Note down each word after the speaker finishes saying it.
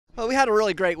Well, we had a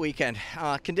really great weekend.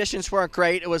 Conditions weren't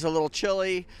great. It was a little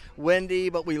chilly, windy,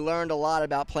 but we learned a lot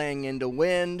about playing into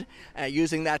wind,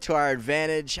 using that to our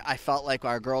advantage. I felt like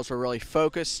our girls were really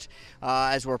focused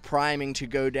as we're priming to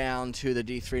go down to the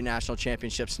D3 National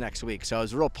Championships next week. So I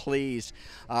was real pleased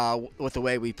with the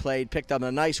way we played. Picked up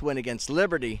a nice win against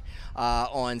Liberty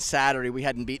on Saturday. We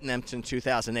hadn't beaten them since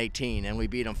 2018, and we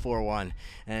beat them 4-1,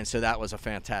 and so that was a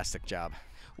fantastic job.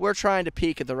 We're trying to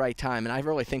peak at the right time, and I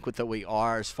really think that we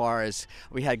are. As far as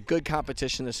we had good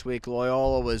competition this week,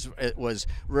 Loyola was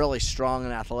really strong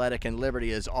and athletic, and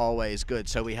Liberty is always good.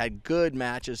 So we had good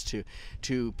matches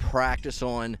to practice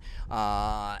on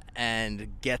and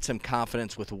get some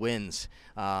confidence with wins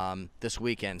this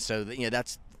weekend. So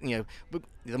that's the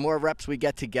more reps we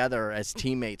get together as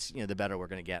teammates, the better we're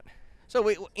going to get. So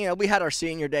we had our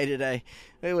senior day today.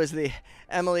 It was the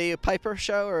Emily Piper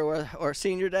show, or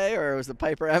senior day, or it was the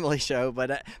Piper Emily show.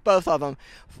 But both of them,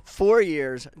 4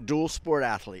 years, dual sport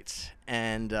athletes,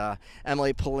 and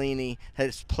Emily Polini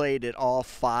has played at all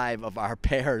 5 of our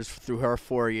pairs through her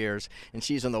 4 years, and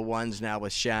she's on the ones now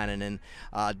with Shannon, and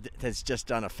has just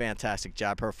done a fantastic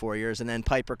job her 4 years. And then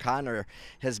Piper Connor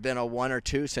has been a 1 or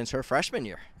 2 since her freshman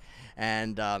year,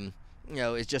 and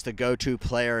is just a go-to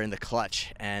player in the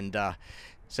clutch, and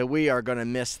so we are going to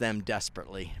miss them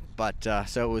desperately. But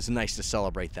so it was nice to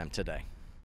celebrate them today.